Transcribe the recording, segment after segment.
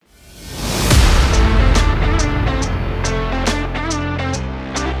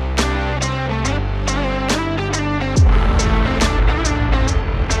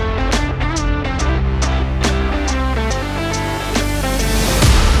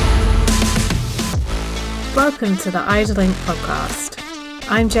Welcome to the Idlink podcast.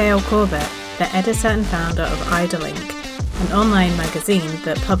 I'm JL Corbett, the editor and founder of Idlink, an online magazine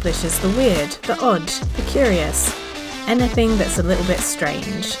that publishes the weird, the odd, the curious, anything that's a little bit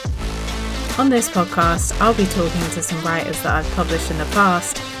strange. On this podcast, I'll be talking to some writers that I've published in the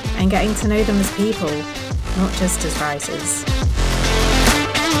past and getting to know them as people, not just as writers.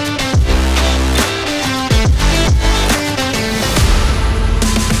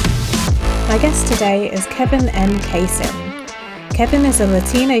 My guest today is Kevin N. Casin. Kevin is a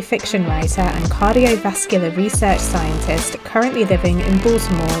Latino fiction writer and cardiovascular research scientist currently living in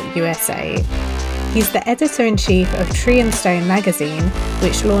Baltimore, USA. He's the editor-in-chief of Tree and Stone magazine,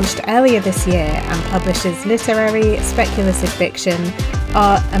 which launched earlier this year and publishes literary, speculative fiction,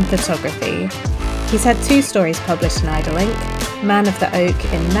 art and photography. He's had 2 stories published in Idlink, Man of the Oak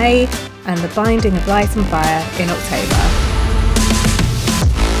in May and The Binding of Light and Fire in October.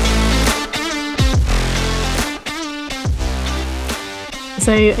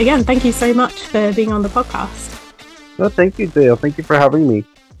 So again, thank you so much for being on the podcast. No, thank you, Dale. Thank you for having me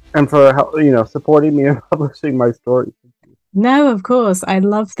and for supporting me and publishing my stories. No, of course. I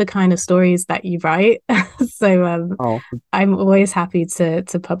love the kind of stories that you write. So I'm always happy to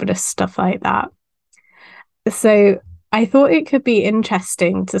publish stuff like that. So I thought it could be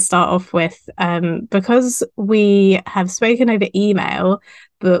interesting to start off with, because we have spoken over email,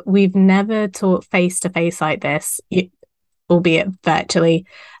 but we've never talked face to face like this, albeit virtually.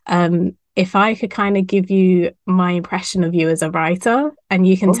 If I could kind of give you my impression of you as a writer, and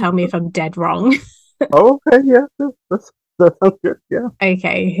you can tell me if I'm dead wrong. Okay, yeah, that sounds good. Yeah.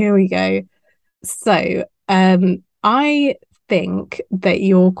 Okay, here we go. So, I think that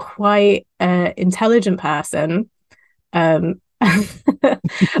you're quite an intelligent person.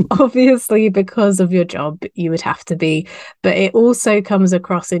 Obviously, because of your job, you would have to be, but it also comes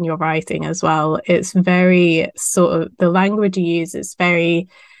across in your writing as well. It's very sort of the language you use is very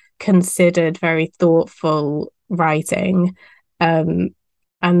considered, very thoughtful writing. And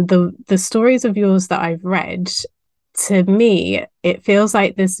the stories of yours that I've read, to me, it feels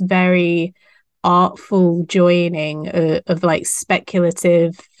like this very artful joining of like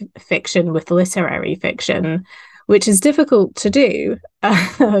speculative fiction with literary fiction, which is difficult to do.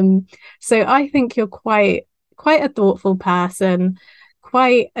 So I think you're quite a thoughtful person,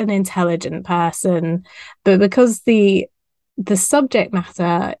 quite an intelligent person, but because the subject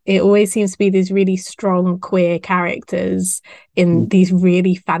matter, it always seems to be these really strong queer characters in these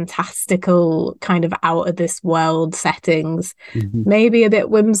really fantastical kind of out of this world settings, maybe a bit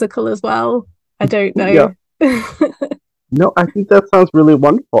whimsical as well. I don't know. Yeah. No, I think that sounds really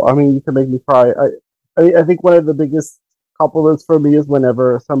wonderful. I mean, you can make me cry. I think one of the biggest compliments for me is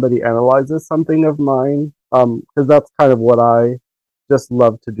whenever somebody analyzes something of mine, because that's kind of what I just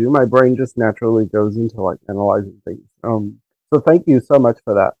love to do. My brain just naturally goes into like analyzing things. So thank you so much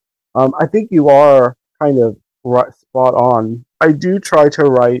for that. I think you are kind of spot on. I do try to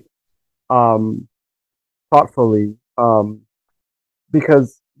write thoughtfully,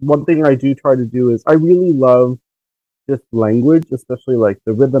 because one thing I do try to do is I really love just language, especially like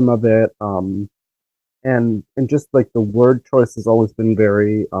the rhythm of it. And just like the word choice has always been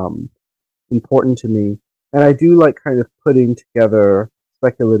very important to me. And I do like kind of putting together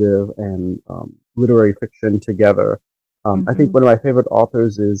speculative and literary fiction together. I think one of my favorite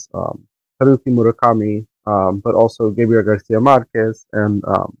authors is Haruki Murakami, but also Gabriel Garcia Marquez, and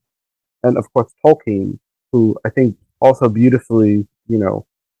of course Tolkien, who I think also beautifully,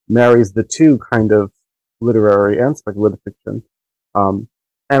 marries the two kind of literary and speculative fiction. And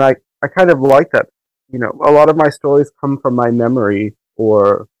I kind of like that. A lot of my stories come from my memory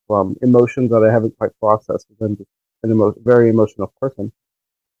or from emotions that I haven't quite processed because I'm just an very emotional person.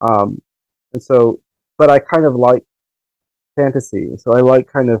 And so, but I kind of like fantasy. So I like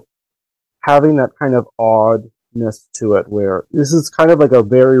kind of having that kind of oddness to it where this is kind of like a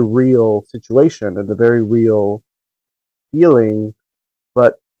very real situation and a very real feeling,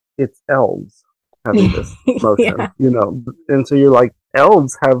 but it's elves having this emotion, and so you're like,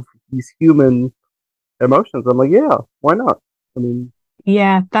 elves have these human emotions. I'm like, yeah, why not? I mean,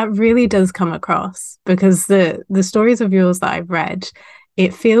 yeah, that really does come across because the stories of yours that I've read,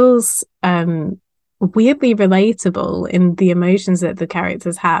 it feels weirdly relatable in the emotions that the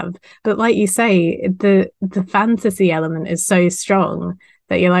characters have. But like you say, the fantasy element is so strong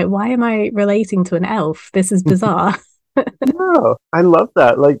that you're like, why am I relating to an elf? This is bizarre. Yeah, I love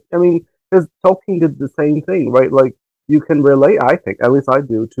that. Like, I mean, because Tolkien did the same thing, right? Like, you can relate, I think, at least I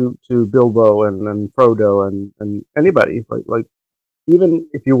do, to Bilbo and Frodo and anybody. Like even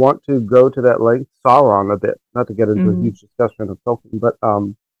if you want to go to that length, Sauron a bit, not to get into a huge discussion of Tolkien, but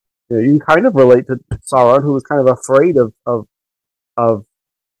you can kind of relate to Sauron, who was kind of afraid of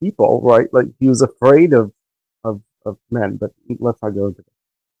people, right? Like he was afraid of men, but let's not go into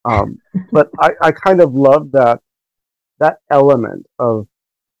that. But I kind of love that element of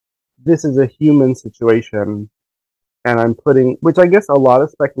this is a human situation, and I'm putting, which I guess a lot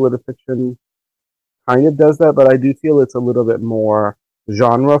of speculative fiction kind of does that, but I do feel it's a little bit more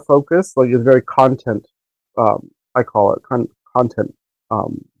genre focused. Like it's very content. I call it content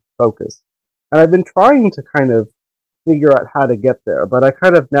um, focused, and I've been trying to kind of figure out how to get there, but I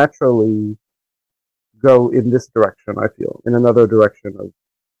kind of naturally go in this direction. I feel in another direction of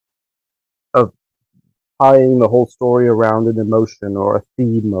tying the whole story around an emotion or a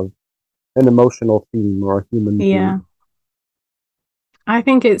theme of an emotional theme or a human Yeah. theme. I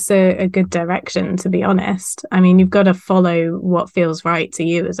think it's a good direction, to be honest. I mean, you've got to follow what feels right to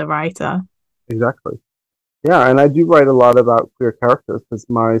you as a writer. Exactly. Yeah, and I do write a lot about queer characters because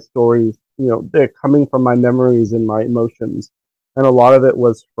my stories, they're coming from my memories and my emotions, and a lot of it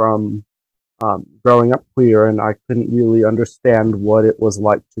was from growing up queer, and I couldn't really understand what it was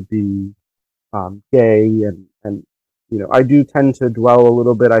like to be gay, and I do tend to dwell a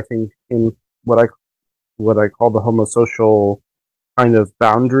little bit, I think, in what I call the homosocial kind of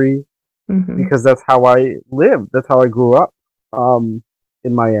boundary Hmm. because that's how I lived. That's how I grew up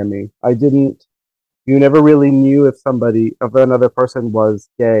in Miami. I didn't. You never really knew if another person was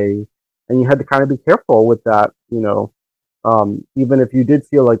gay, and you had to kind of be careful with that. Even if you did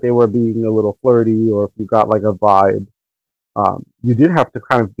feel like they were being a little flirty, or if you got like a vibe, you did have to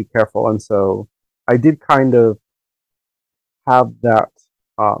kind of be careful. And so I did kind of have that.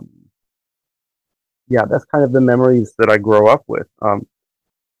 Um, yeah, that's kind of the memories that I grow up with.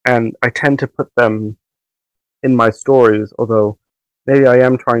 And I tend to put them in my stories, although maybe I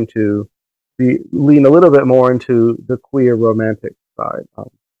am trying to lean a little bit more into the queer romantic side.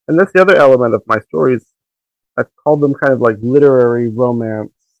 And that's the other element of my stories. I've called them kind of like literary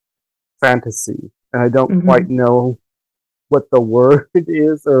romance fantasy, and I don't quite Hmm. know what the word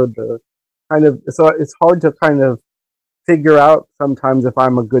is or the kind of, so it's hard to kind of figure out sometimes if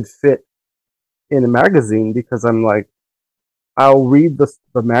I'm a good fit in a magazine because I'm like, I'll read the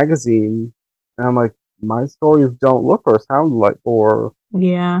magazine and I'm like, my stories don't look or sound like, or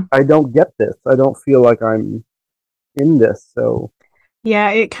Yeah. I don't get this. I don't feel like I'm in this. So,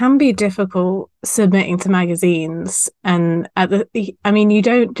 Yeah, it can be difficult submitting to magazines. And I mean, you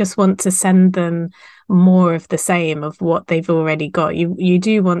don't just want to send them more of the same of what they've already got. You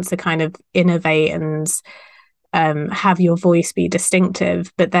do want to kind of innovate and have your voice be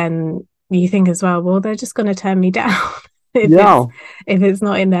distinctive, but then you think as well, they're just going to turn me down if it's yeah. if it's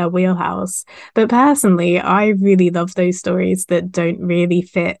not in their wheelhouse. But personally, I really love those stories that don't really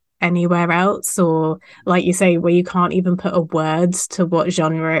fit anywhere else, or like you say, where you can't even put a word to what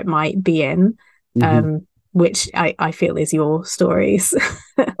genre it might be in. Hmm. Which I feel is your stories.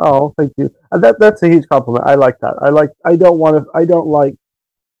 Oh, thank you. That's a huge compliment. I like that. I don't want to, I don't like,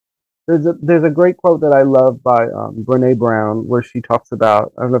 there's a great quote that I love by Brene Brown where she talks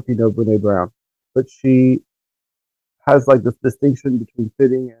about, I don't know if you know Brene Brown, but she has like this distinction between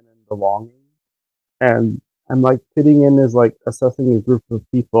fitting in and belonging. And I'm like, fitting in is like assessing a group of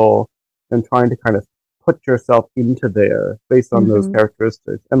people and trying to kind of put yourself into there based on those Hmm.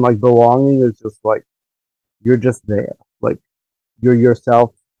 characteristics. And like belonging is just like, you're just there. Like you're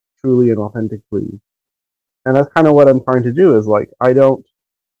yourself truly and authentically. And that's kind of what I'm trying to do is like, I don't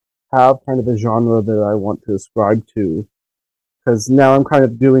have kind of a genre that I want to ascribe to because now I'm kind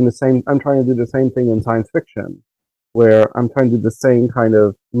of doing the same. I'm trying to do the same thing in science fiction, where I'm trying to do the same kind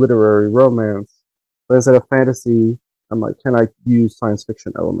of literary romance, but instead of fantasy, I'm like, can I use science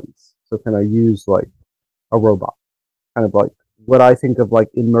fiction elements? So can I use like a robot, kind of like what I think of like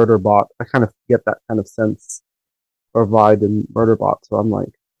in Murderbot? I kind of get that kind of sense or vibe in Murderbot. So I'm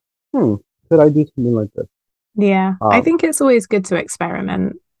like, hmm, could I do something like this? Yeah, I Um, think it's always good to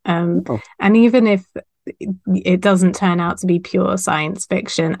experiment. yeah, And even if it doesn't turn out to be pure science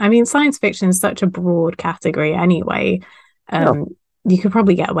fiction, I mean, science fiction is such a broad category anyway. yeah. Um, you could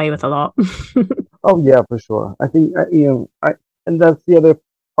probably get away with a lot. Oh yeah, for sure. I think I and that's the other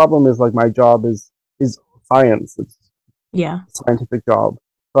problem is like my job is science. It's Yeah. a scientific job.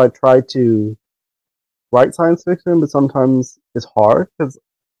 So I try to write science fiction, but sometimes it's hard because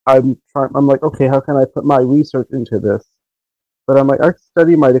I'm like, okay, how can I put my research into this? But I'm like, I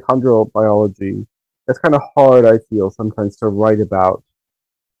study mitochondrial biology. It's kind of hard, I feel, sometimes to write about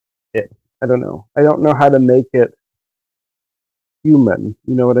it. I don't know. I don't know how to make it human.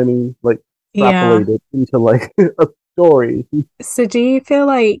 You know what I mean? Like Yeah. extrapolate it into like a story. So do you feel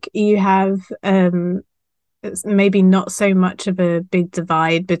like you have it's maybe not so much of a big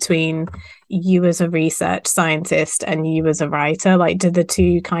divide between you as a research scientist and you as a writer? Like, do the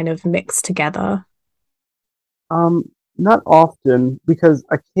two kind of mix together? Um, Not often because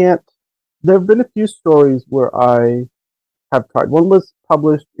I can't. There have been a few stories where I have tried. One was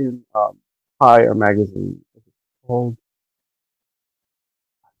published in Higher magazine. It's called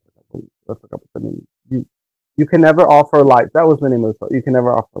I forgot what the name. You can never offer life. That was the name of the story. You can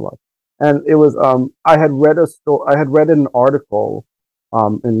never offer life, and it was I had read a story. I had read an article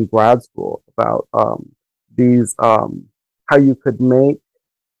in grad school about these how you could make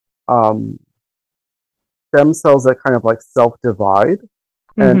um stem cells that kind of like self divide,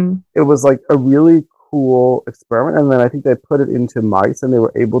 and Mm-hmm. it was like a really cool experiment. And then I think they put it into mice, and they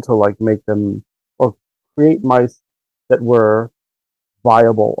were able to like make them or create mice that were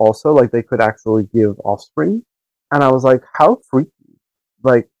viable also, like they could actually give offspring. And I was like, how freaky.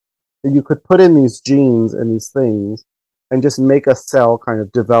 Like you could put in these genes and these things and just make a cell kind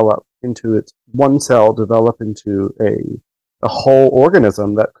of develop into its one cell develop into a whole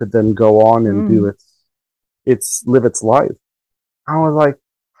organism that could then go on and do Mm. its live its life. I was like,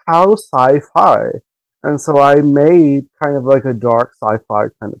 how sci-fi. And so I made kind of like a dark sci-fi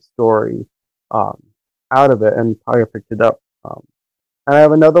kind of story um, out of it, and Pyre picked it up. And I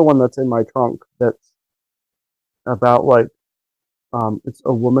have another one that's in my trunk that's about like it's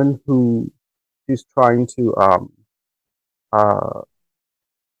a woman who she's trying to uh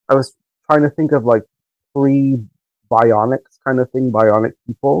I was trying to think of like pre bionics kind of thing, bionic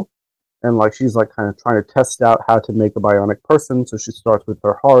people. And like she's like kind of trying to test out how to make a bionic person. So she starts with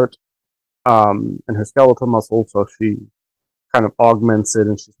her heart and her skeletal muscle. So she kind of augments it,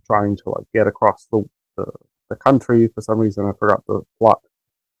 and she's trying to like get across the, the country. For some reason I forgot the plot.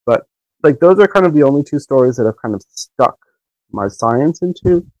 But like those are kind of the only two stories that have kind of stuck my science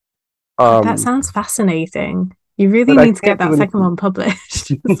into. God, that Um, sounds fascinating. You really but I need to get can't do that second anything. one published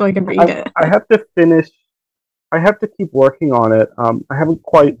so I can read it. I have to finish. I have to keep working on it. I haven't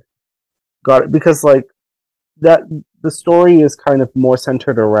quite got it because like that the story is kind of more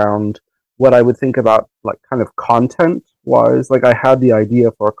centered around what I would think about like kind of content wise. Like I had the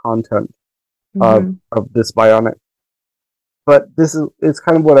idea for content Hmm. of this bionic, but this is it's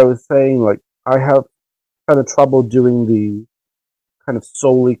kind of what I was saying. Like I have kind of trouble doing the kind of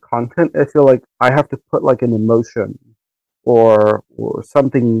solely content. I feel like I have to put like an emotion or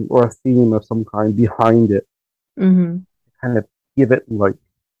something or a theme of some kind behind it, Hmm. kind of give it like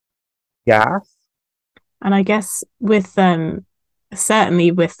gas. And I guess with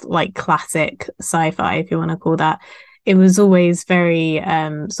certainly with like classic sci-fi, if you want to call that, it was always very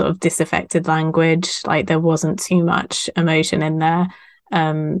sort of disaffected language. Like there wasn't too much emotion in there.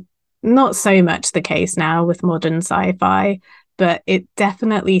 Um, Not so much the case now with modern sci-fi, but it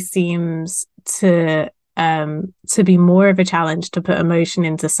definitely seems to be more of a challenge to put emotion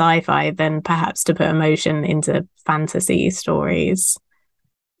into sci-fi than perhaps to put emotion into fantasy stories.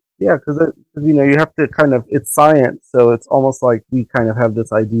 Yeah, because you know you have to kind of it's science, so it's almost like we kind of have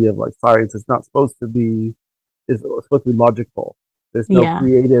this idea of like science is not supposed to be is supposed to be logical. There's no Yeah.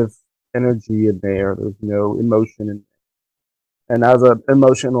 creative energy in there. There's no emotion in. And as an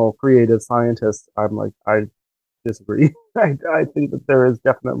emotional creative scientist, I'm like I disagree. I think that there is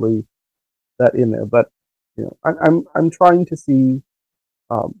definitely that in there, but you know I'm trying to see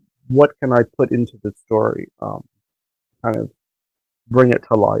um, what can I put into the story, kind of bring it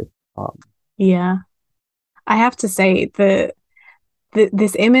to life. Um, Yeah. I have to say that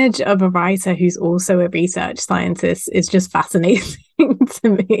this image of a writer who's also a research scientist is just fascinating to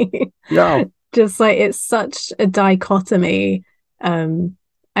me. yeah, Just like it's such a dichotomy. Um,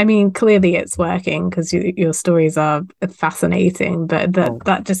 I mean, clearly it's working because your stories are fascinating, but oh,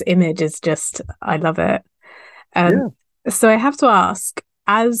 that just image is just I love it. Um, yeah. so I have to ask,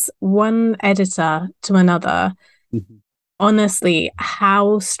 as one editor to another, Mhm. honestly,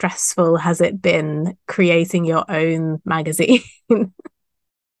 how stressful has it been creating your own magazine?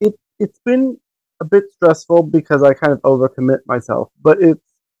 It's been a bit stressful because I kind of overcommit myself, but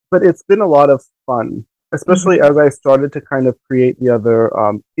it's been a lot of fun, especially Mhm. as I started to kind of create the other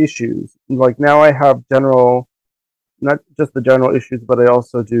issues. Like now I have general, not just the general issues, but I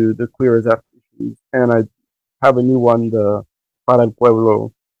also do the queer as F issues, and I have a new one, the Para el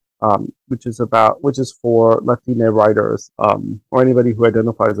Pueblo, which is for Latine writers, or anybody who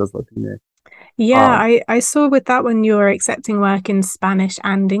identifies as Latine. Yeah, Um, I saw with that one you're accepting work in Spanish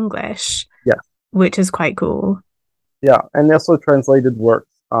and English, yeah, which is quite cool. yeah, and also translated works,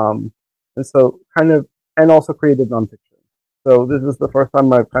 and so kind of, and also created nonfiction. So this is the first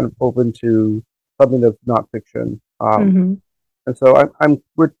time I've kind of opened to something that's not fiction, Hmm. and so I'm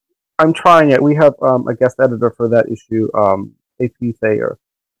we're I'm trying it. We have a guest editor for that issue, AP Thayer,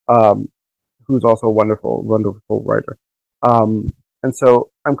 um, who's also a wonderful, wonderful writer. Um, and so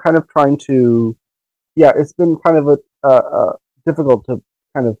I'm kind of trying to, yeah, it's been kind of difficult to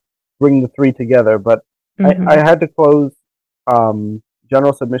kind of bring the three together, but I Hmm. had to close um,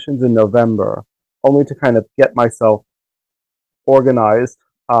 general submissions in November, only to kind of get myself organized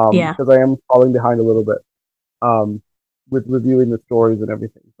Yeah, because I am falling behind a little bit um, with reviewing the stories and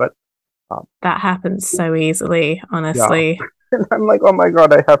everything. But um, that happens so easily, yeah, honestly. and I'm like, oh my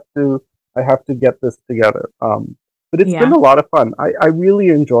god, I have to get this together. But it's been Yeah. a lot of fun. I really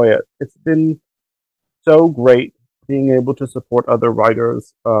enjoy it. It's been so great being able to support other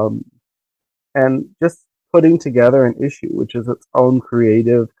writers and just putting together an issue, which is its own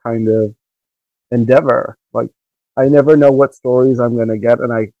creative kind of endeavor. Like, I never know what stories I'm going to get,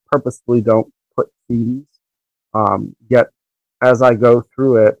 and I purposefully don't put themes yet as I go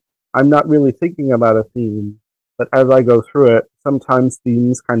through it. I'm not really thinking about a theme, but as I go through it, sometimes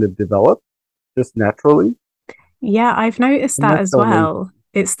themes kind of develop just naturally, Yeah, I've noticed and that that's as so amazing. well.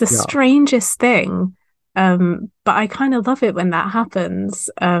 It's the Yeah. strangest thing. But I kind of love it when that happens.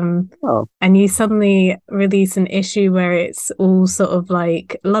 Oh. And you suddenly release an issue where it's all sort of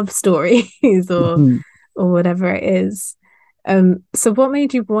like love stories or whatever it is. So what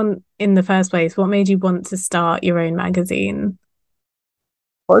made you want in the first place? What made you want to start your own magazine?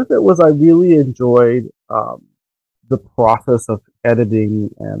 Part of it was I really enjoyed the process of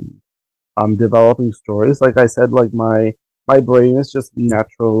editing and developing stories. Like I said, like my brain is just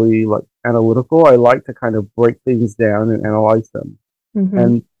naturally like analytical. I like to kind of break things down and analyze them. Hmm.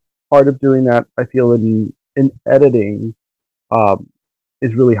 And part of doing that, I feel in editing, um,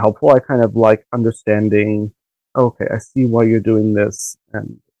 is really helpful. I kind of like understanding. Okay, I see why you're doing this,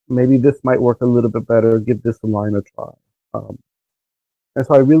 and maybe this might work a little bit better. Give this line a try. Um, and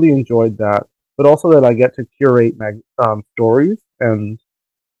so I really enjoyed that, but also that I get to curate stories and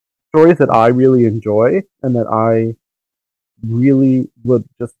stories that I really enjoy and that I really would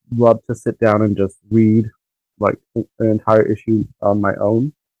just love to sit down and just read like an entire issue on my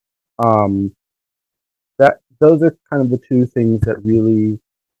own. Um, that those are kind of the two things that really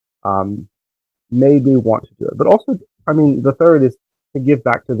um, made me want to do it. But also, I mean, the third is to give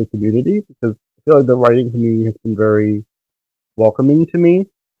back to the community because I feel like the writing community has been very welcoming to me.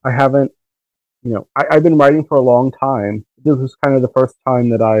 I haven't, I've been writing for a long time. This was kind of the first time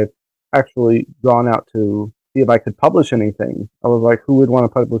that I've actually gone out to see if I could publish anything. I was like, who would want to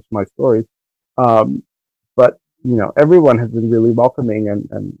publish my stories? Um, but everyone has been really welcoming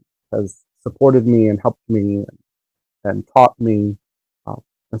and has supported me and helped me and taught me.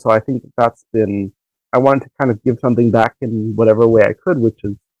 And so I think that's been, I wanted to kind of give something back in whatever way I could, which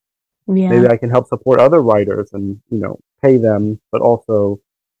is maybe Yeah. I can help support other writers and, pay them, but also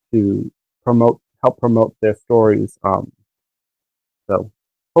to help promote their stories. So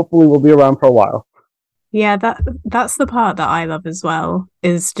hopefully we'll be around for a while. Yeah, that's the part that I love as well,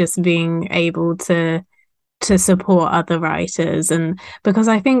 is just being able to support other writers. And because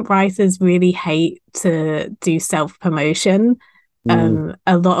I think writers really hate to do self-promotion. Mm,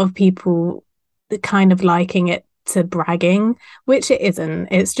 A lot of people kind of liking it to bragging, which it isn't.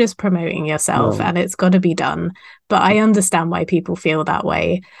 It's just promoting yourself no. and it's got to be done. But I understand why people feel that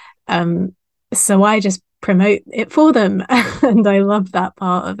way. Um, so I just promote it for them and I love that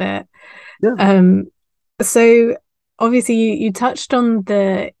part of it. Yeah. Um, so obviously you touched on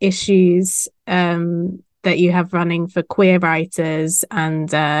the issues that you have running for queer writers and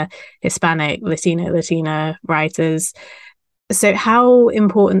Hispanic, Latina writers. So how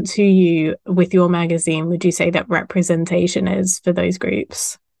important to you with your magazine would you say that representation is for those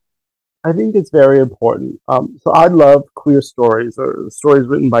groups? I think it's very important. So I love queer stories or stories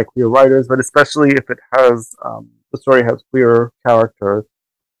written by queer writers, but especially if the story has queer characters.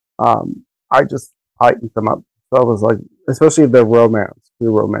 Um, I eat them up. So I was like, especially if they're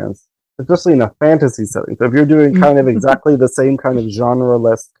queer romance, especially in a fantasy setting. So if you're doing kind of exactly the same kind of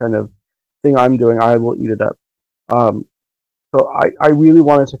genre-less kind of thing I'm doing, I will eat it up. Um, so I really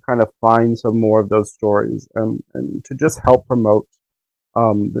wanted to kind of find some more of those stories and to just help promote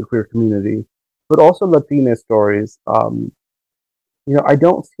the queer community, but also Latina stories. I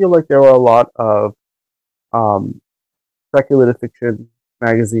don't feel like there are a lot of um, speculative fiction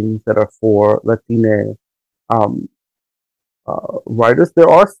magazines that are for Latina um, writers. There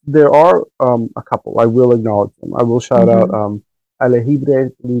are a couple. I will acknowledge them. I will shout out Mm-hmm. Alejibre, I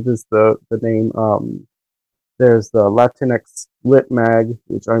believe is the name. There's the Latinx Lit Mag,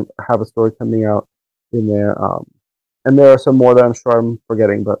 which I have a story coming out in there. And there are some more that I'm sure I'm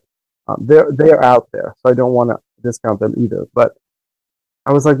forgetting, but they're out there, so I don't want to discount them either. But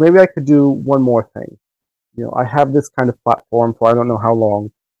I was like, maybe I could do one more thing. I have this kind of platform for I don't know how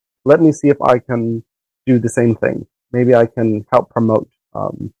long. Let me see if I can do the same thing. Maybe I can help promote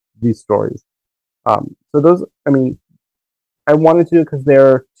these stories. So those, I mean, I wanted to because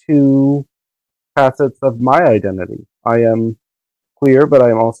they're two facets of my identity. I am queer, but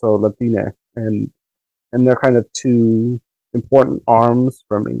I am also Latina, and they're kind of two important arms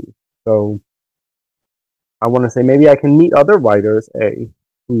for me. So I want to say maybe I can meet other writers,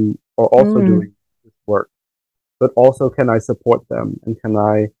 who are also Mm. doing this work, but also can I support them and can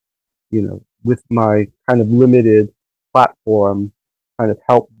I, with my kind of limited platform, kind of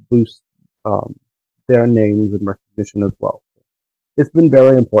help boost um, their names and recognition as well. It's been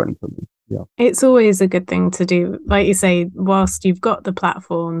very important for me. Yeah. It's always a good thing to do. Like you say, whilst you've got the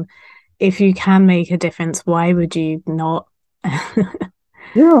platform, if you can make a difference, why would you not?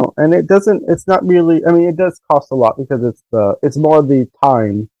 Yeah, and it's not really, I mean, it does cost a lot because it's more the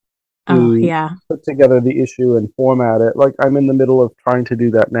time Oh, to yeah. put together the issue and format it. Like I'm in the middle of trying to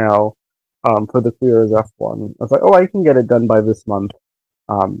do that now, for the Queer as F1. I was like, oh, I can get it done by this month.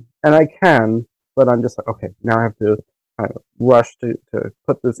 And I can, but I'm just like, okay, now I have to kind of rush to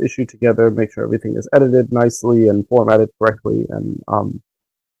put this issue together, make sure everything is edited nicely and formatted correctly,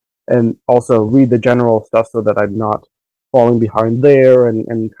 and also read the general stuff so that I'm not falling behind there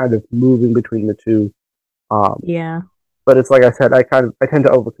and kind of moving between the two. Um, Yeah. but it's like I said, I tend to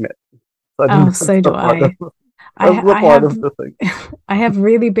overcommit. So I think Oh, that's so the do part of I. that's the I part have of the thing. I have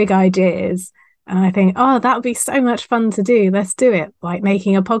really big ideas and I think, oh, that would be so much fun to do. Let's do it, like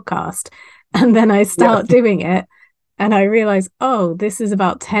making a podcast. And then I Yes, start doing it and I realize, oh, this is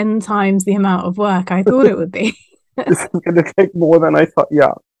about 10 times the amount of work I thought it would be. this is going to take more than I thought.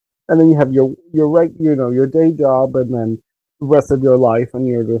 Yeah, and then you have your day job, and then the rest of your life, and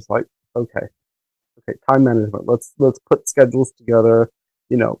you're just like, okay, okay, time management. Let's put schedules together.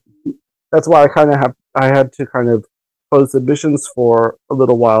 You know, that's why I had to kind of close submissions for a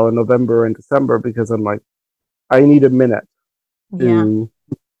little while in November and December because I'm like, I need a minute Yeah.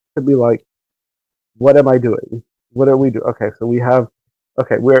 to be like, what am I doing? What are we doing? Okay, so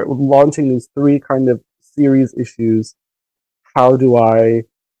we're launching these three kind of series issues. How do I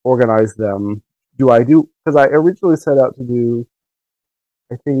organize them? Because I originally set out to do,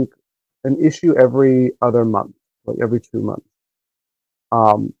 I think, an issue every other month, like every 2 months.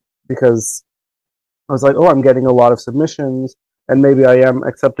 Because I was like, oh, I'm getting a lot of submissions, and maybe I am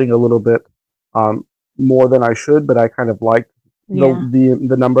accepting a little bit um, more than I should, but I kind of like Yeah.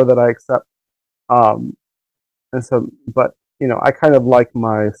 the number that I accept. Um, and so, but I kind of like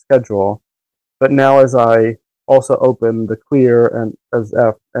my schedule. But now, as I also open the Clear and as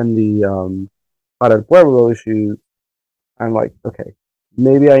F and the Para el Pueblo issues, I'm like, okay,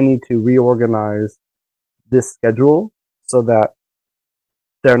 maybe I need to reorganize this schedule so that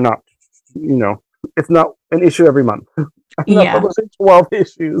they're not, you know, it's not an issue every month. I'm not Yeah. publishing 12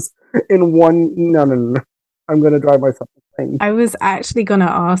 issues in one. No, no, no. I'm going to drive myself insane. I was actually going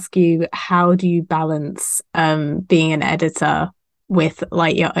to ask you, how do you balance being an editor with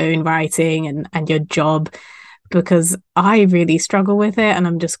like your own writing and your job? Because I really struggle with it and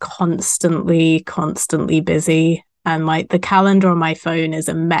I'm just constantly busy. And like the calendar on my phone is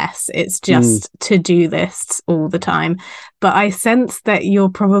a mess. It's Mm, just to-do lists all the time. But I sense that you're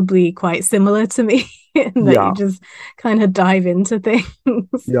probably quite similar to me in that you yeah, just kind of dive into things.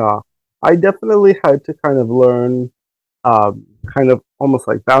 yeah. I definitely had to kind of learn kind of almost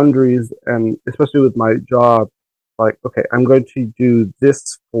like boundaries, and especially with my job, like, okay, I'm going to do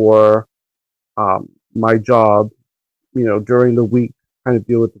this for my job, during the week, kind of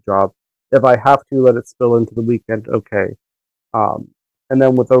deal with the job. If I have to let it spill into the weekend, okay. Um, and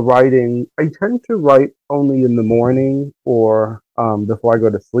then with the writing, I tend to write only in the morning or before I go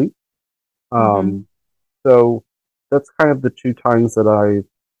to sleep. Mhm. Um, so that's kind of the two times that I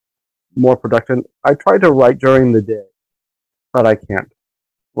more productive. I try to write during the day, but I can't.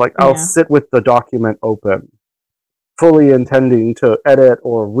 Like I'll Yeah. sit with the document open, fully intending to edit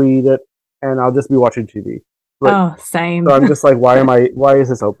or read it, and I'll just be watching TV. Like, Oh, so same. I'm just like, why is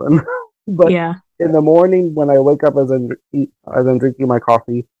this open? But Yeah. in the morning when I wake up as I'm drinking my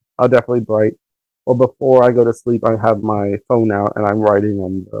coffee, I'll definitely write. Or before I go to sleep, I have my phone out and I'm writing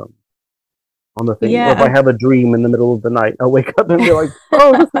on the thing. Or if I Yeah. have a dream in the middle of the night, I'll wake up and be like,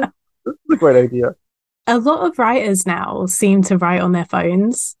 oh, this is a great idea. A lot of writers now seem to write on their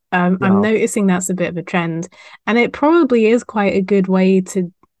phones. I'm Yeah. noticing that's a bit of a trend, and it probably is quite a good way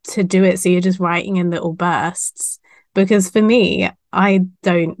to do it. So you're just writing in little bursts. Because for me, I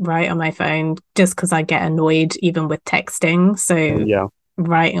don't write on my phone just because I get annoyed even with texting. So Yeah.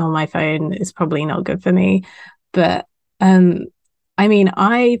 writing on my phone is probably not good for me. But um, I mean,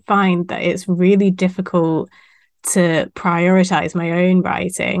 I find that it's really difficult to prioritize my own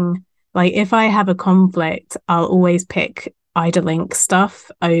writing. Like if I have a conflict, I'll always pick Idlink stuff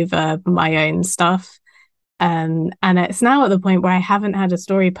over my own stuff. And it's now at the point where I haven't had a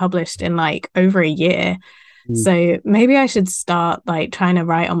story published in like over a year. Mm. So maybe I should start like trying to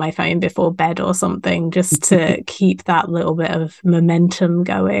write on my phone before bed or something just to keep that little bit of momentum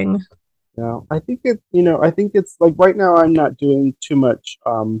going. Yeah, I think I think it's like right now I'm not doing too much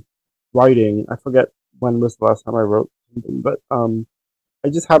writing. I forget when was the last time I wrote something, but I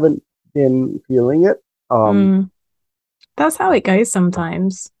just haven't been feeling it. Um, Mm, that's how it goes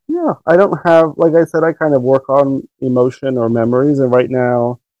sometimes. yeah, I don't have, like I said, I kind of work on emotion or memories, and right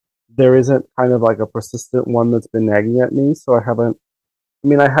now there isn't kind of like a persistent one that's been nagging at me. So I haven't. I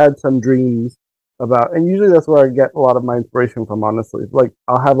mean, I had some dreams about, and usually that's where I get a lot of my inspiration from. Honestly, like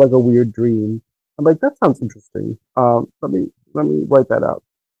I'll have like a weird dream. I'm like, that sounds interesting. Let me write that out.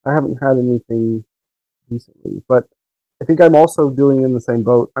 I haven't had anything recently, but I think I'm also doing in the same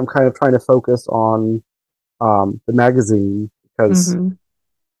boat. I'm kind of trying to focus on the magazine because Hmm.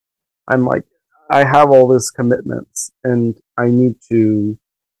 I'm like, I have all these commitments and I need to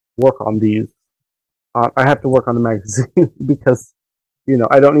work on these. I have to work on the magazine because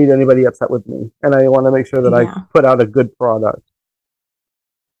I don't need anybody upset with me, and I want to make sure that I Yeah. put out a good product.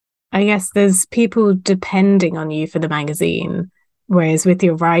 I guess there's people depending on you for the magazine, whereas with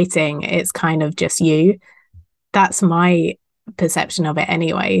your writing, it's kind of just you. That's my perception of it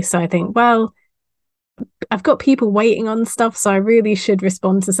anyway. So I think, well, I've got people waiting on stuff, so I really should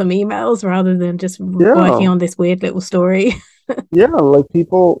respond to some emails rather than just working Yeah, on this weird little story. yeah. Like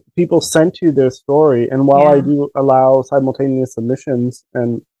people sent you their story, and while I Yeah. do allow simultaneous submissions,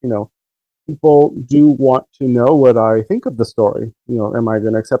 and people do want to know what I think of the story. Am I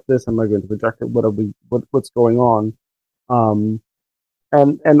going to accept this? Am I going to reject it? What's going on? Um,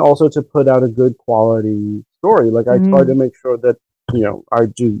 and also to put out a good quality story. Like I try to Mm, make sure that I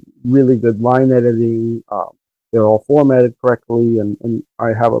do really good line editing. They're all formatted correctly, and I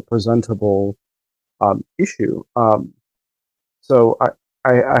have a presentable issue. So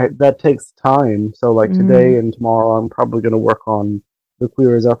I that takes time. So like today mm, and tomorrow, I'm probably going to work on the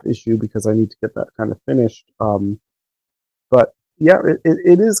Queer as Up issue because I need to get that kind of finished. But yeah,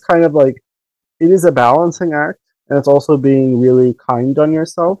 it is kind of like it is a balancing act, and it's also being really kind on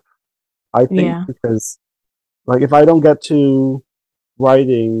yourself. I think yeah. because like if I don't get to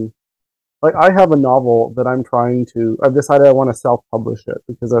writing, like I have a novel that I've decided I want to self-publish it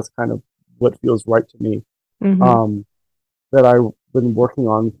because that's kind of what feels right to me. Hmm. Um, that I've been working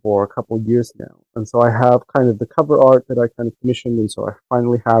on for a couple of years now. And so I have kind of the cover art that I kind of commissioned, and so I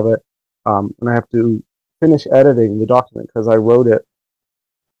finally have it. And I have to finish editing the document because I wrote it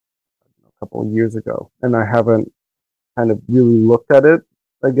a couple of years ago, and I haven't kind of really looked at it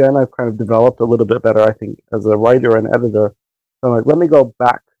again. I've kind of developed a little bit better, I think, as a writer and editor. So I'm like, let me go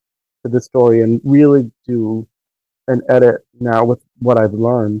back to this story and really do an edit now with what I've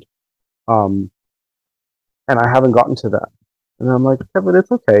learned. Um, and I haven't gotten to that. And I'm like, Kevin,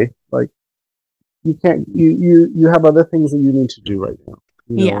 it's okay. Like you can't you have other things that you need to do right now.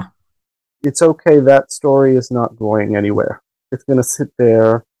 You know, Yeah. it's okay. That story is not going anywhere. It's gonna sit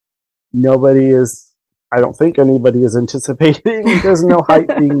there. Nobody is I don't think anybody is anticipating. There's no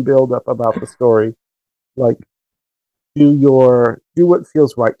hype being built up about the story. Like do what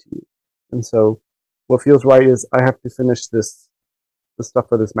feels right to you. And so what feels right is I have to finish the stuff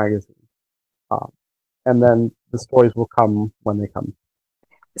for this magazine. Um, and then the stories will come when they come.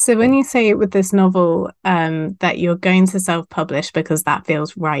 So when So, you say with this novel, that you're going to self-publish because that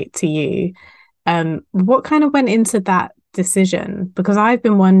feels right to you, what kind of went into that decision? Because I've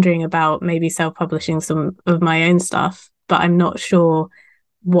been wondering about maybe self-publishing some of my own stuff, but I'm not sure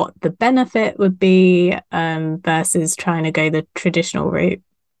what the benefit would be, versus trying to go the traditional route.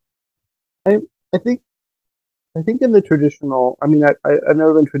 I I think in the traditional, I mean, I've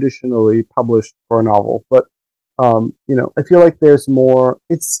never been traditionally published for a novel, but I feel like there's more.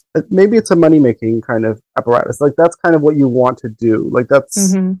 Maybe it's a money making kind of apparatus. Like that's kind of what you want to do. Like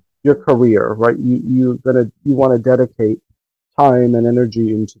that's Mm-hmm. your career, right? You want to dedicate time and energy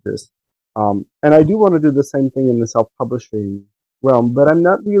into this. And I do want to do the same thing in the self publishing realm, but I'm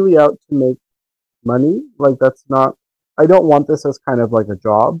not really out to make money. Like that's not. I don't want this as kind of like a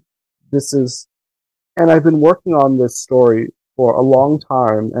job. This is and I've been working on this story for a long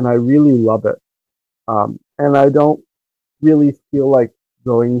time, and I really love it. And I don't really feel like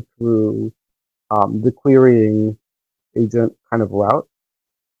going through the querying agent kind of route.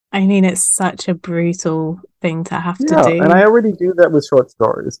 I mean, it's such a brutal thing to have to Yeah, and I do. already do that with short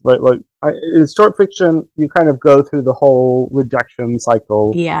stories. But in short fiction, you kind of go through the whole rejection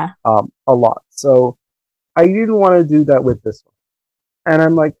cycle Yeah, a lot. So I didn't want to do that with this one. And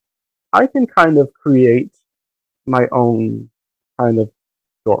I'm like, I can kind of create my own kind of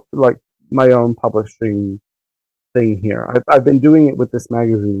story, like my own publishing thing here. I've been doing it with this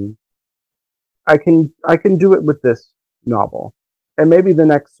magazine. I can do it with this novel, and maybe the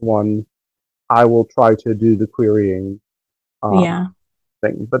next one I will try to do the querying um, yeah,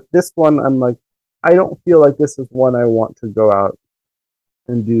 thing. But this one, I'm like, I don't feel like this is one I want to go out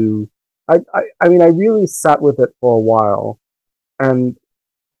and do. I mean, I really sat with it for a while, and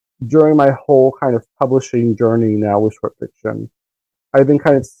during my whole kind of publishing journey now with short fiction, I've been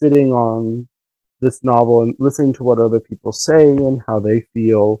kind of sitting on this novel and listening to what other people say and how they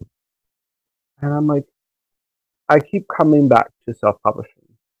feel. And I'm like, I keep coming back to self publishing.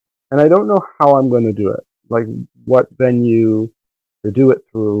 And I don't know how I'm going to do it, like what venue to do it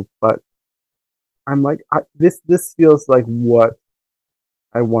through. But I'm like, this feels like what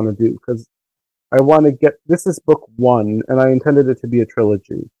I want to do because I want to get this is book one, and I intended it to be a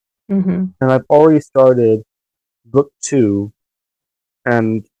trilogy. hmm And I've already started book two.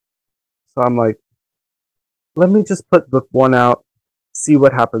 And so I'm like, let me just put book one out, see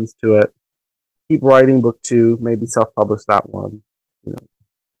what happens to it, keep writing book two, maybe self publish that one. You know,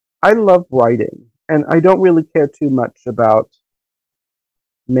 I love writing, and I don't really care too much about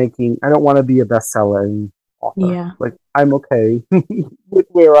making. I don't want to be a best-selling author. yeah. Like I'm okay with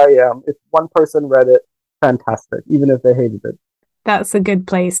where I am. If one person read it, fantastic. Even if they hated it, That's a good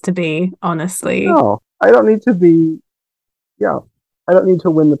place to be, honestly. no, I don't need to be. Yeah, I don't need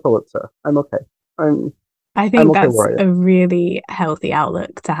to win the Pulitzer. I'm okay. I'm I I'm think okay that's where I am. a really healthy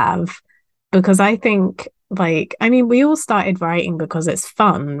outlook to have because I think, like, I mean, we all started writing because it's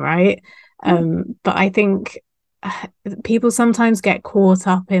fun, right? Yeah, But I think people sometimes get caught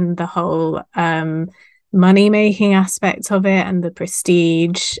up in the whole money making aspect of it and the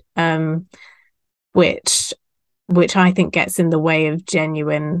prestige, which which I think gets in the way of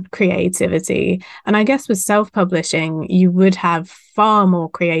genuine creativity. And I guess with self-publishing, you would have far more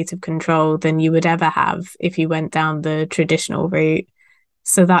creative control than you would ever have if you went down the traditional route.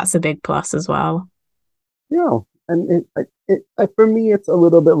 So that's a big plus as well. yeah, and for me, it's a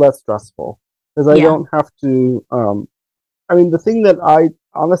little bit less stressful because I Yeah. don't have to. I mean, the thing that I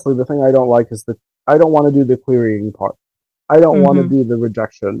honestly, the thing I don't like is that I don't want to do the querying part. I don't want to Mm-hmm. do the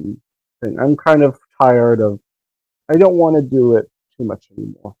rejection thing. I'm kind of tired of. I don't want to do it too much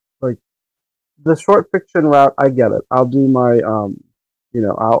anymore. Like the short fiction route, I get it. I'll do my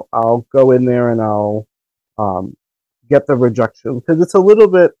I'll go in there and I'll um get the rejection because it's a little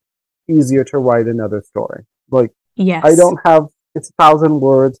bit easier to write another story. Like I Yes. don't have it's 1,000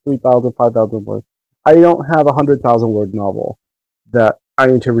 words, 3,000, 5,000 words. I don't have 100,000 word novel that I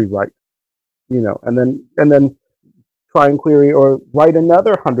need to rewrite, and then try and query or write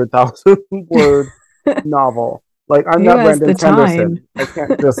another 100,000 word novel. Like I'm Who not has Brandon the time? Sanderson. I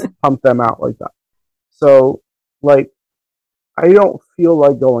can't just pump them out like that. So like I don't feel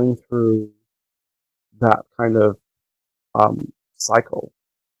like going through that kind of cycle.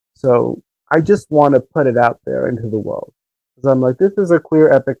 So I just want to put it out there into the world because I'm like, this is a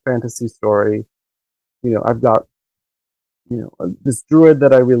queer epic fantasy story. I've got this druid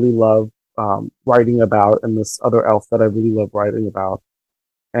that I really love writing about, and this other elf that I really love writing about,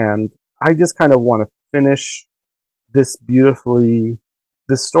 and I just kind of want to finish this beautifully,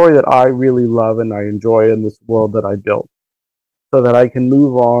 this story that I really love and I enjoy in this world that I built, so that I can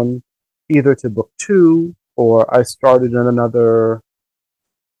move on either to book two or I started in another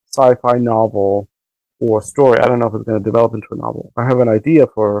sci-fi novel or story. I don't know if it's going to develop into a novel. I have an idea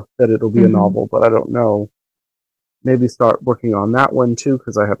for that it'll be a Mm-hmm. novel, but I don't know. Maybe start working on that one too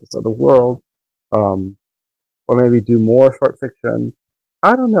because I have this other world, um, or maybe do more short fiction.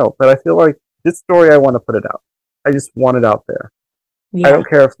 I don't know, but I feel like this story I want to put it out. I just want it out there. I Yeah. don't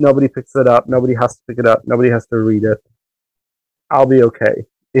care if nobody picks it up. Nobody has to pick it up. Nobody has to read it. I'll be okay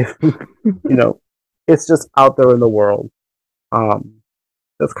if it's just out there in the world. Um,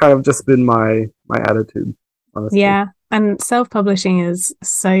 that's kind of just been my attitude, honestly. Yeah. And self-publishing is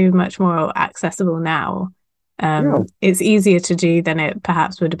so much more accessible now. Yeah, It's easier to do than it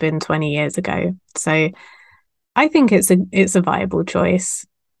perhaps would have been 20 years ago. So I think it's a viable choice.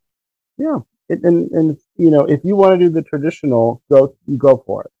 yeah. And if you want to do the traditional, go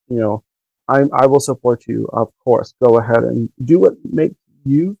for it. I will support you, of course. Go ahead and do what makes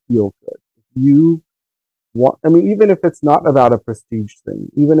you feel good. If you want, I mean, even if it's not about a prestige thing,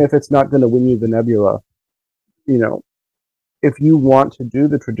 even if it's not going to win you the nebula, you know, if you want to do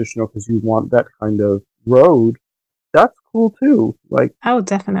the traditional because you want that kind of road, that's cool too. Like, Oh,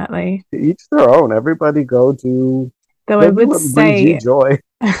 definitely. to each their own. Everybody Though I go do would what brings you say, joy.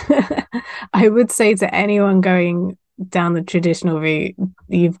 I would say to anyone going down the traditional route,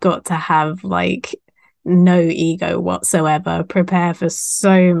 you've got to have like no ego whatsoever. Prepare for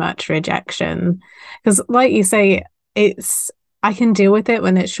so much rejection. Because, like you say, it's, I can deal with it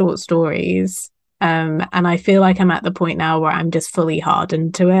when it's short stories. And I feel like I'm at the point now where I'm just fully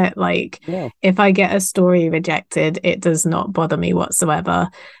hardened to it. Like, Yeah. if I get a story rejected, it does not bother me whatsoever.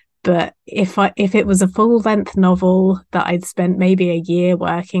 But if it was a full length novel that I'd spent maybe a year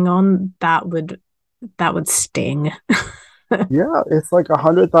working on, that would sting. Yeah, it's like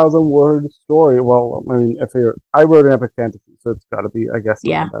 100,000 word story. Well, I mean, if you're, I wrote an epic fantasy, so it's got to be, I guess,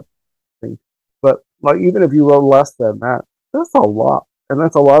 Yeah. around that thing. But like, even if you wrote less than that, that's a lot, and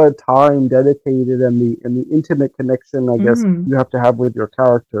that's a lot of time dedicated, and the intimate connection, I guess, Mm. you have to have with your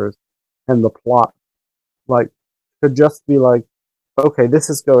characters and the plot. Like, to just be like, okay, this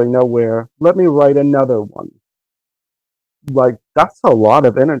is going nowhere. Let me write another one. Like, that's a lot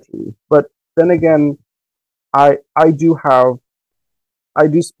of energy. But then again, I do have I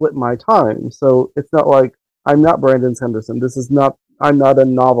do split my time. So it's not like I'm not Brandon Sanderson. This is not I'm not a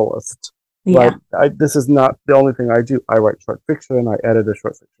novelist, right? Yeah. This is not the only thing I do. I write short fiction. I edit a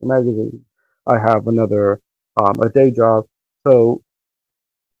short fiction magazine. I have another a day job. So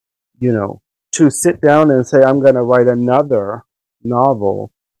you know, to sit down and say I'm going to write another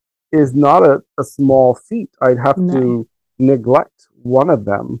novel is not a small feat. I'd have No. to neglect one of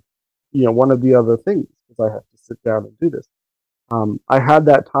them, one of the other things because I have to sit down and do this. I had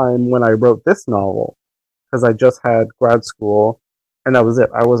that time when I wrote this novel because I just had grad school and that was it.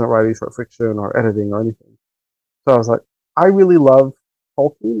 I wasn't writing short fiction or editing or anything. So I was like, I really love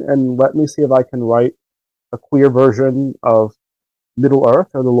Tolkien and let me see if I can write a queer version of Middle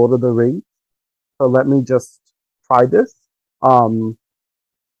Earth or The Lord of the Rings. So let me just try this. Um,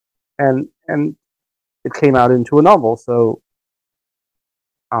 and it came out into a novel. So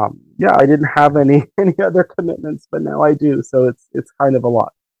yeah, I didn't have any any other commitments, but now I do. So it's kind of a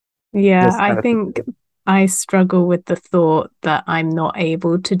lot. Yeah, Just I kind of think thinking, I struggle with the thought that I'm not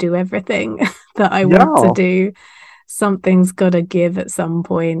able to do everything that I want to yeah, do. Something's got to give at some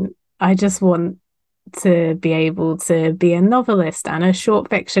point. I just want to be able to be a novelist and a short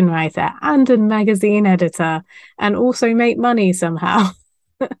fiction writer and a magazine editor and also make money somehow.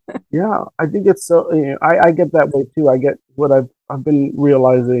 yeah. I think it's so. I get that way too. I get what I've been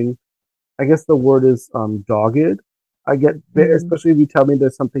realizing. I guess the word is dogged. I get, Mm, especially if you tell me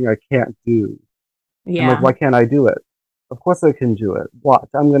there's something I can't do. I'm like, yeah. why can't I do it? Of course I can do it. Watch.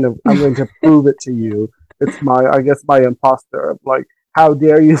 I'm going to prove it to you. It's my I guess my imposter. Like, how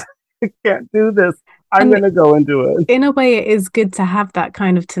dare you I can't do this? I'm And gonna go and do it. in a way, it is good to have that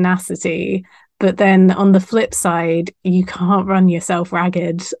kind of tenacity. But then on the flip side, you can't run yourself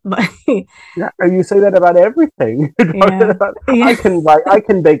ragged. Like, Yeah, and you say that about everything. yeah, I yeah. can write. I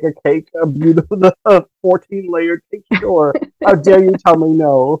can bake a cake, a beautiful, 14 layered cake. Sure. How dare you tell me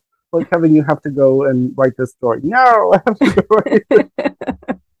no? Like, Kevin, you have to go and write this story. No, I have to go write it.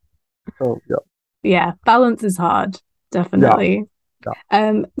 So yeah, Yeah, balance is hard, yeah, definitely.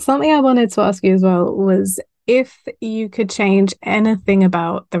 yeah. Something I wanted to ask you as well was if you could change anything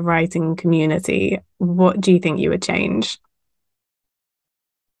about the writing community, what do you think you would change?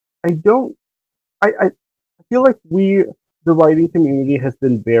 I don't. I feel like the writing community, has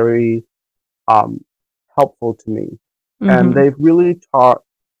been very um, helpful to me, and Hmm. they've really taught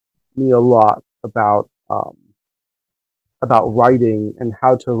me a lot about writing and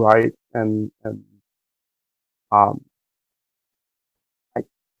how to write, and um, I,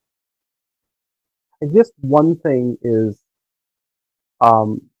 I guess one thing is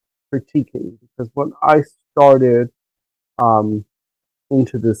um, critiquing because when I started um,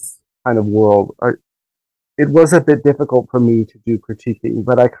 into this kind of world, it was a bit difficult for me to do critiquing,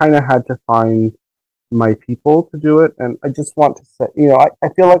 but I kind of had to find my people to do it. And I just want to say, I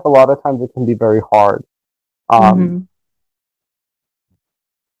feel like a lot of times it can be very hard. Um, Hmm.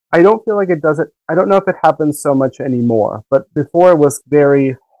 I don't feel like it does it. I don't know if it happens so much anymore, but before it was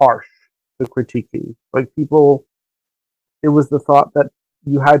very harsh, the critiquing. Like, people, it was the thought that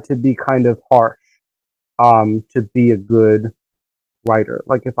you had to be kind of harsh to be a good writer.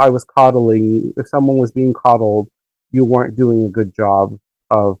 Like, if I was coddling, if someone was being coddled, you weren't doing a good job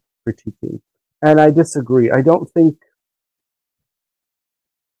of critiquing. And I disagree. I don't think,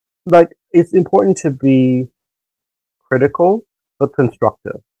 like, it's important to be critical but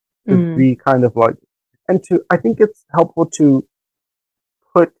constructive. To Mm. be kind of like, and to I think it's helpful to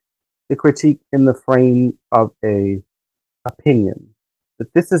put the critique in the frame of a opinion,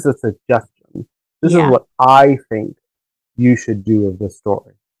 that this is a suggestion. This is Yeah. what I think you should do of this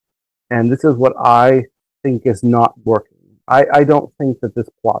story. And this is what I think is not working. I don't think that this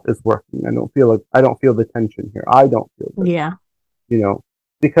plot is working. I don't feel the tension here. I don't feel this, Yeah. you know,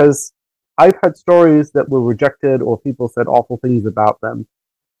 because I've had stories that were rejected or people said awful things about them.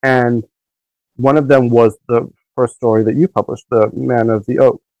 And one of them was the first story that you published, The Man of the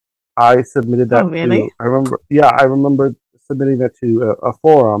Oak. I submitted Oh, that really? to, I remember, yeah, I remember submitting that to a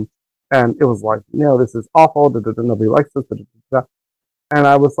forum, and it was like, no, this is awful. Nobody likes this. And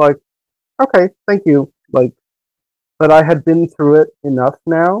I was like, okay, thank you. Like, but I had been through it enough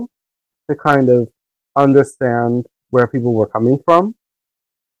now to kind of understand where people were coming from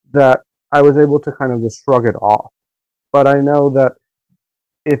that I was able to kind of just shrug it off. But I know that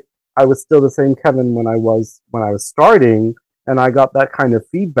if I was still the same Kevin when I was starting and I got that kind of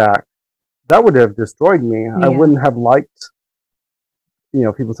feedback, that would have destroyed me. I Yeah. wouldn't have liked,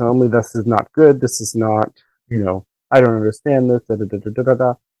 people telling me this is not good, this is not, I don't understand this, da da da da da da.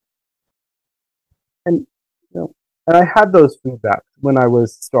 Da. And and I had those feedbacks when I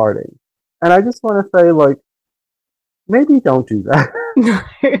was starting. And I just want to say, like, maybe don't do that. No.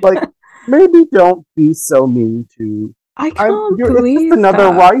 Like, maybe don't be so mean to I can't it's just believe another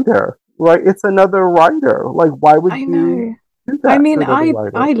that. writer, right? It's another writer. Like, why would I you know. do I that mean, to another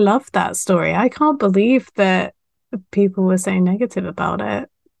I writer? love that story. I can't believe that people were so negative about it.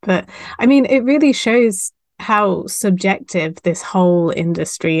 But I mean, it really shows how subjective this whole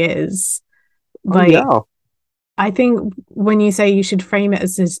industry is. Oh Like, yeah. I think when you say you should frame it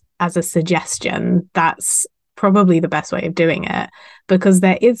as a suggestion, that's probably the best way of doing it because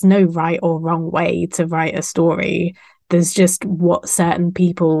there is no right or wrong way to write a story. There's just what certain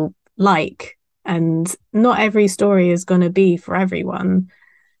people like, and not every story is going to be for everyone.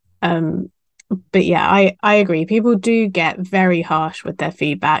 Um, but yeah, I agree. People do get very harsh with their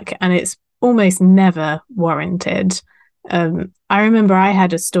feedback, and it's almost never warranted. I remember I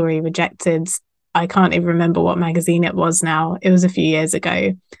had a story rejected. I can't even remember what magazine it was now. It was a few years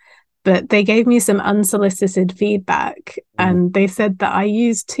ago, but they gave me some unsolicited feedback, Mm. and they said that I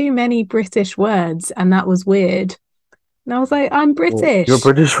used too many British words, and that was weird. And I was like, I'm Well, you're a British.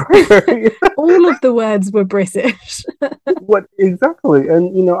 British writer. All of the words were British. What exactly?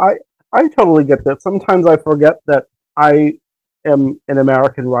 And I totally get that. Sometimes I forget that I am an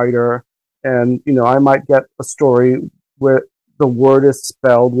American writer, and I might get a story where the word is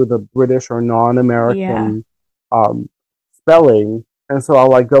spelled with a British or Yeah. non-American um, spelling, and so I'll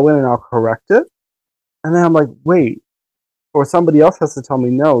like go in and I'll correct it, and then I'm like, wait, or somebody else has to tell me,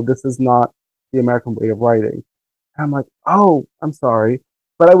 no, this is not the American way of writing. And I'm like, oh, I'm sorry,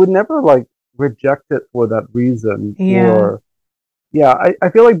 but I would never like reject it for that reason, Yeah. or yeah, I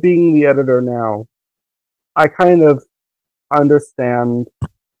feel like being the editor now, I kind of understand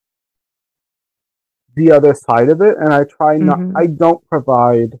the other side of it, and Hmm. I don't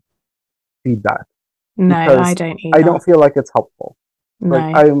provide feedback No, I because don't I either. don't feel like it's helpful.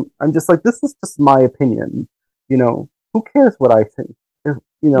 Like No. I'm just like, this is just my opinion. Who cares what I think? If,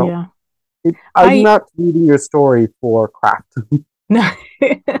 you know, Yeah. I'm I not reading your story for craft. no.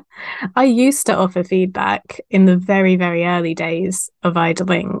 I used to offer feedback in the very, very early days of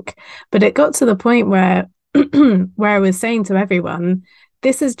Idlink, but it got to the point where where I was saying to everyone,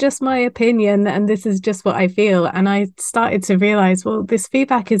 this is just my opinion and this is just what I feel. And I started to realize, well, this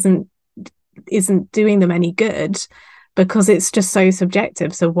feedback isn't doing them any good because it's just so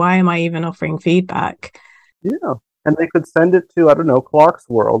subjective. So why am I even offering feedback? Yeah. And they could send it to, I don't know, Clark's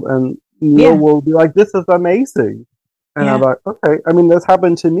World, and Neil Yeah, will be like, this is amazing. And I'm yeah, like, okay. I mean, this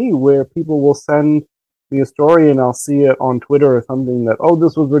happened to me where people will send me a story and I'll see it on Twitter or something that, oh,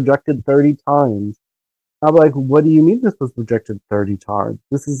 this was rejected 30 times. I'm like, what do you mean this was rejected 30 times?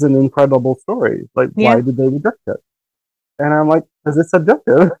 This is an incredible story. Like, why yeah. did they reject it? And I'm like, because it's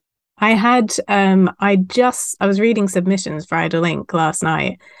subjective. I was reading submissions for Ida Link last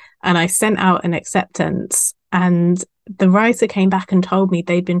night and I sent out an acceptance and the writer came back and told me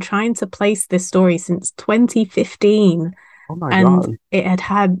they'd been trying to place this story since 2015 Oh my and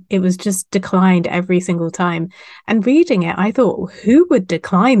God. it was just declined every single time. And reading it, I thought, who would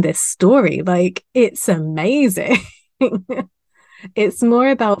decline this story? Like, it's amazing. It's more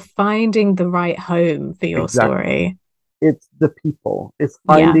about finding the right home for your Exactly. story. It's the people. It's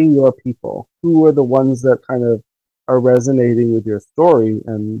Yeah, finding your people. Who are the ones that kind of are resonating with your story?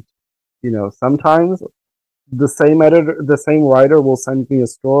 And, sometimes the same writer will send me a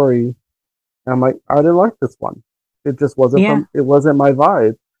story. And I'm like, I didn't like this one. yeah, It wasn't my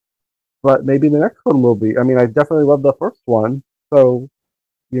vibe. But maybe the next one will be. I mean, I definitely love the first one. So,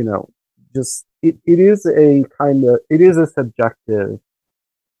 you know, just it is a kind of, it is a subjective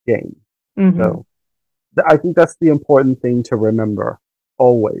game. Hmm. So I think that's the important thing to remember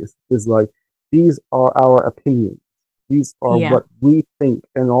always is like, these are our opinions. These are Yeah. what we think,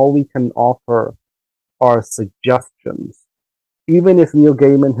 and all we can offer are suggestions. Even if Neil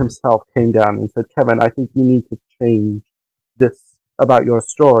Gaiman himself came down and said, Kevin, I think you need to change this about your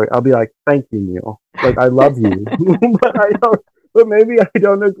story, I'll be like, thank you, Neil. Like, I love you, but I don't, but maybe I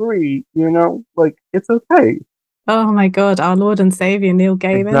don't agree, you know? Like, it's okay. Oh my God, our Lord and Savior Neil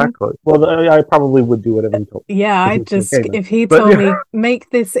Gaiman. Exactly. Well, I probably would do whatever he told me Yeah, because I he's Neil just, Gaiman. if he But told yeah, me make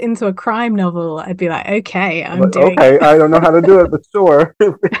this into a crime novel, I'd be like, okay, I'm I'm like, doing it. okay, I don't know how to do it, but sure.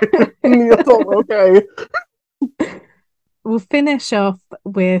 Neil told, okay. We'll finish off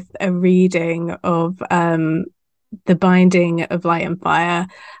with a reading of The Binding of Light and Fire.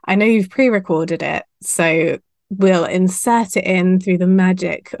 I know you've pre-recorded it, so we'll insert it in through the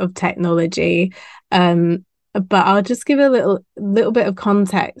magic of technology. But I'll just give a little bit of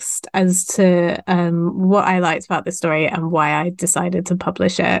context as to what I liked about the story and why I decided to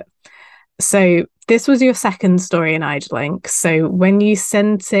publish it. So this was your second story in Idlink. So when you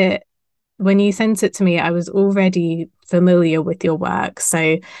sent it to me, I was already familiar with your work.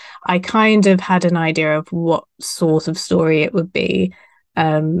 So I kind of had an idea of what sort of story it would be.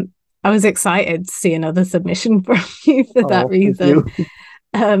 Um, I was excited to see another submission from you for that Oh, thank reason. you.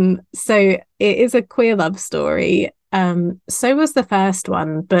 So it is a queer love story. So was the first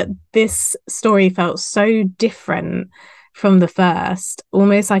one, but this story felt so different from the first,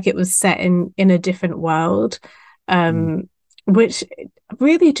 almost like it was set in a different world. Mm, Which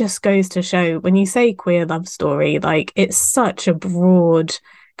really just goes to show when you say queer love story, like it's such a broad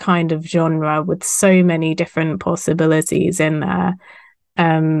kind of genre with so many different possibilities in there.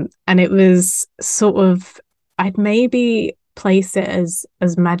 And it was sort of, I'd maybe place it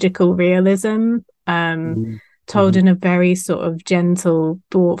as magical realism, mm, told mhm, in a very sort of gentle,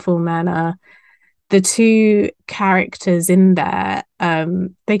 thoughtful manner. The two characters in there,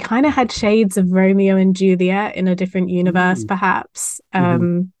 they kind of had shades of Romeo and Juliet in a different universe, mm, perhaps.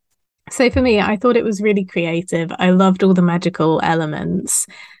 mhm. So for me, I thought it was really creative. I loved all the magical elements.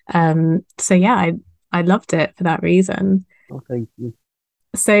 So yeah, I loved it for that reason. Oh, thank you.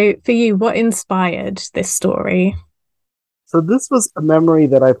 So for you, what inspired this story? So this was a memory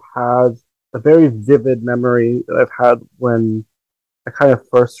that I've had, a very vivid memory that I've had when I kind of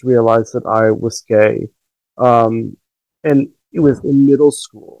first realized that I was gay. Um, and it was in middle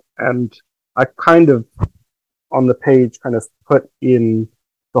school. And I kind of, on the page, kind of put in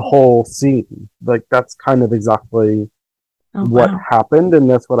the whole scene. Like, that's kind of exactly Oh what wow. happened. And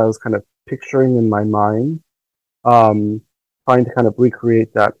that's what I was kind of picturing in my mind, um, trying to kind of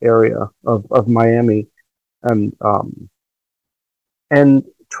recreate that area of Miami. And, and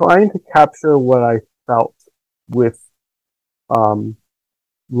trying to capture what I felt with, um,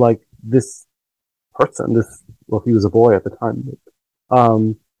 like this person, this, well, he was a boy at the time,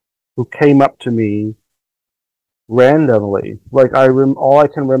 who came up to me randomly. Like, all I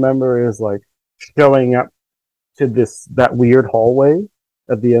can remember is like showing up to that weird hallway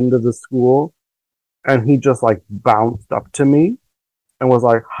at the end of the school, and he just like bounced up to me and was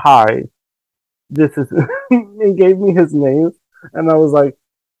like, "Hi, this is," and gave me his name, and I was like,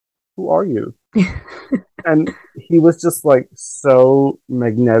 "Who are you?" And he was just like so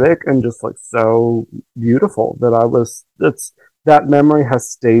magnetic and just like so beautiful that I was, that memory has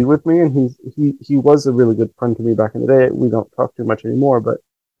stayed with me. And he was a really good friend to me back in the day. We don't talk too much anymore, but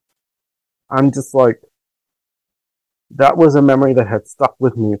I'm just like, that was a memory that had stuck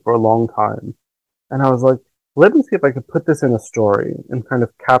with me for a long time. And I was like, let me see if I could put this in a story and kind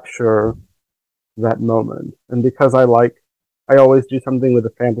of capture that moment. And because I always do something with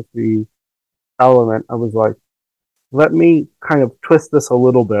a fantasy element, I was like, let me kind of twist this a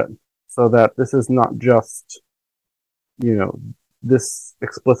little bit so that this is not just, you know, this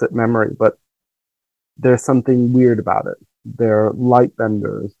explicit memory, but there's something weird about it. They're light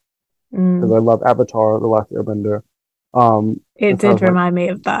benders because I Mm, love Avatar, The Last Airbender. it And so I did was like, remind me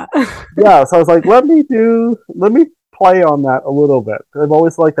of that. yeah, so I was like, let me play on that a little bit. I've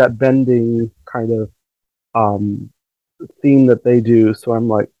always liked that bending kind of um, theme that they do. So I'm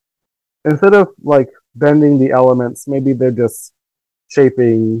like, instead of like bending the elements, maybe they're just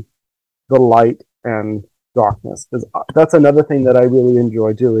shaping the light and darkness. Because that's another thing that I really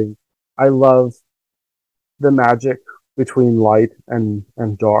enjoy doing. I love the magic between light and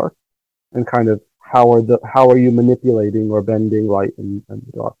dark, and kind of how are you manipulating or bending light and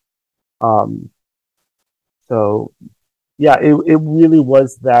dark. Um, so yeah, it really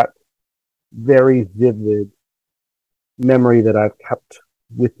was that very vivid memory that I've kept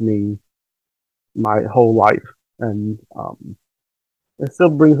with me my whole life, and it still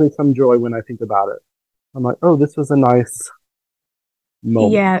brings me some joy when I think about it. I'm like, oh, this was a nice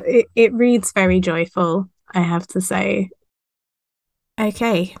moment. Yeah, it reads very joyful, I have to say.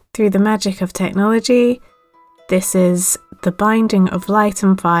 Okay, through the magic of technology, this is The Binding of Light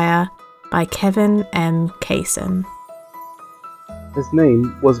and Fire by Kevin M. Casin. His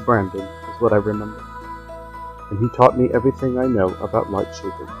name was Brandon, is what I remember, and he taught me everything I know about light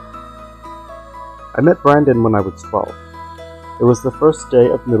shaping. I met Brandon when I was 12. It was the first day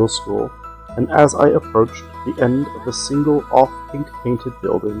of middle school, and as I approached the end of the single off-pink painted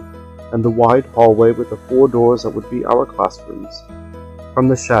building and the wide hallway with the 4 doors that would be our classrooms, from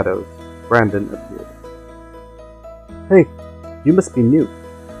the shadows, Brandon appeared. "Hey, you must be new,"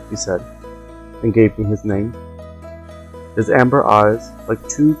 he said, and gave me his name. His amber eyes, like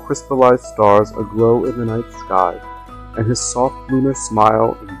 2 crystallized stars aglow in the night sky, and his soft lunar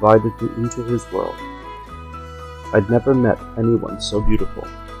smile invited me into his world. I'd never met anyone so beautiful.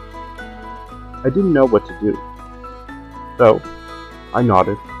 I didn't know what to do. So, I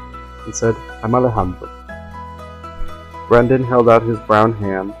nodded and said, "I'm Alejandro." Brandon held out his brown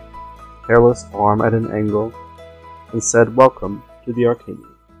hand, hairless arm at an angle, and said, "Welcome to the Arcanium."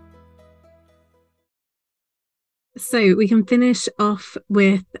 So we can finish off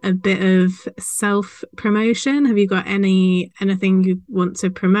with a bit of self-promotion. Have you got anything you want to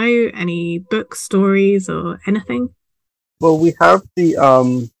promote? Any book stories or anything? Well, we have the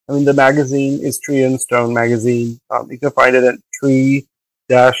magazine is Tree and Stone magazine. You can find it at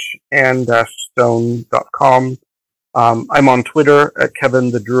tree-and-stone.com. I'm on Twitter at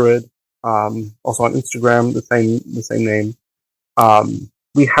Kevin the Druid. Also on Instagram, the same name.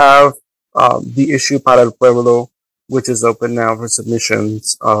 We have the issue Para el Pueblo, which is open now for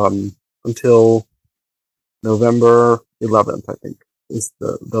submissions until November 11th, I think, is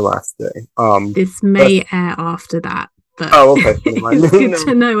the last day. This may air after that, but oh, okay. it's good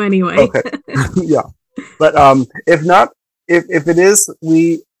to know anyway. Okay, yeah. But if not, if it is,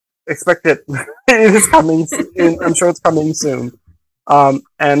 we expect it. It is coming. I'm sure it's coming soon.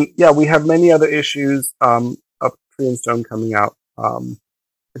 And yeah, we have many other issues of Tree and Stone coming out.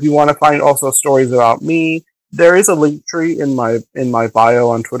 If you want to find also stories about me, there is a link tree in my bio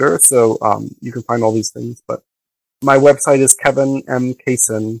on Twitter, so you can find all these things. But my website is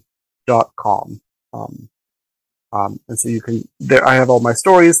kevinmcasin.com. And so you can there. I have all my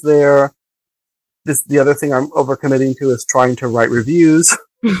stories there. The other thing I'm overcommitting to is trying to write reviews.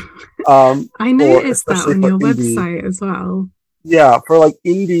 I noticed that on your website as well. Yeah, for like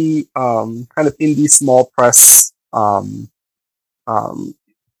indie, kind of indie small press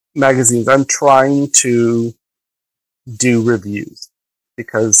magazines. I'm trying to do reviews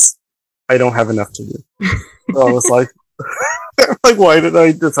because I don't have enough to do. So I was like, why did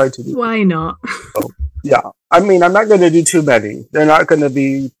I decide to do? Why not? So, yeah, I mean, I'm not going to do too many. They're not going to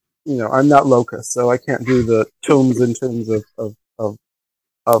be, I'm not Locust, so I can't do the tomes and tomes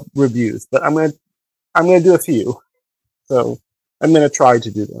of reviews. But I'm gonna do a few. So I'm gonna try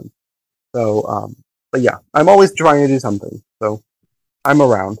to do them. So, but yeah, I'm always trying to do something. So I'm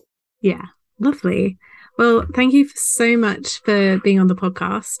around. Yeah, lovely. Well, thank you so much for being on the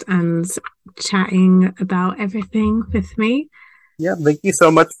podcast and chatting about everything with me. Yeah, thank you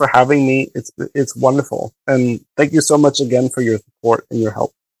so much for having me. It's wonderful. And thank you so much again for your support and your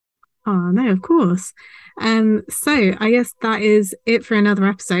help. Oh, no, of course. So I guess that is it for another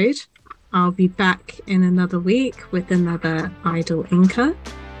episode. I'll be back in another week with another Idle Inker.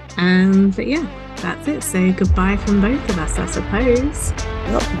 But yeah, that's it. So goodbye from both of us, I suppose.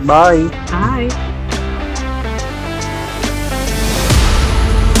 Yep, bye. Bye.